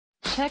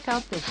Check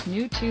out this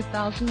new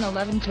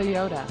 2011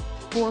 Toyota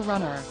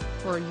 4Runner.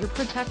 For your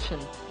protection,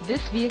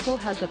 this vehicle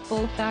has a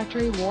full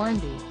factory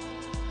warranty.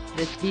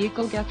 This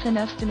vehicle gets an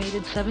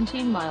estimated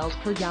 17 miles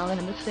per gallon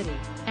in the city,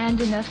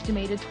 and an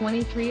estimated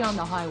 23 on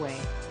the highway.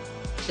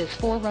 This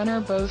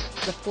 4Runner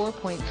boasts a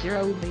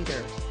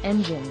 4.0-liter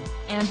engine,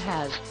 and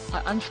has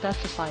an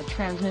unspecified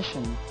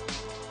transmission.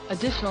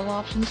 Additional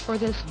options for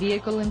this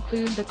vehicle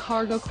include the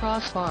cargo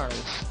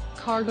crossbars,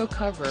 cargo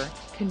cover,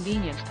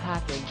 convenience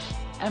package,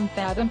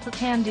 M-Fathom per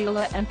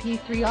Candela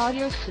MP3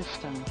 audio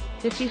system,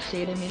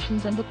 50-state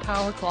emissions and a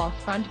power cloth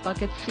front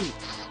bucket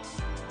seats.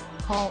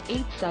 Call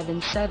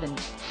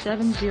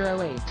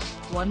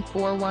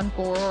 877-708-1414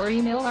 or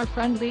email our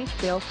friendly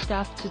sales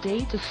staff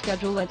today to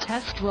schedule a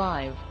test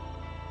drive.